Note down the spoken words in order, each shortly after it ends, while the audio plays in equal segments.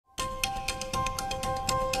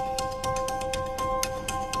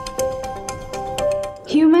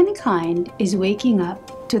Humankind is waking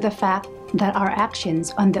up to the fact that our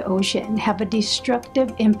actions on the ocean have a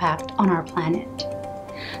destructive impact on our planet.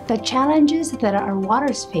 The challenges that our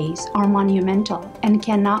waters face are monumental and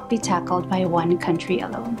cannot be tackled by one country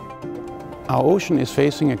alone. Our ocean is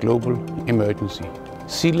facing a global emergency.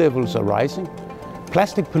 Sea levels are rising,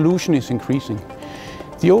 plastic pollution is increasing,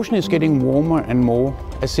 the ocean is getting warmer and more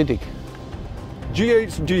acidic.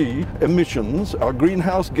 GHG emissions, our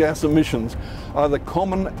greenhouse gas emissions, are the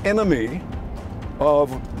common enemy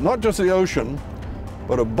of not just the ocean,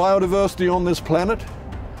 but of biodiversity on this planet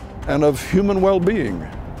and of human well-being.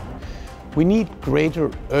 We need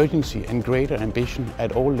greater urgency and greater ambition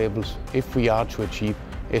at all levels if we are to achieve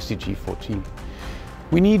SDG 14.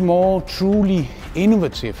 We need more truly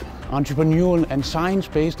innovative, entrepreneurial and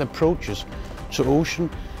science-based approaches to ocean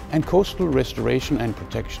and coastal restoration and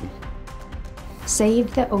protection.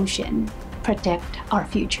 Save the ocean, protect our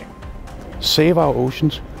future. Save our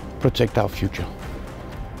oceans, protect our future.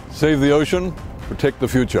 Save the ocean, protect the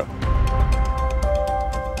future.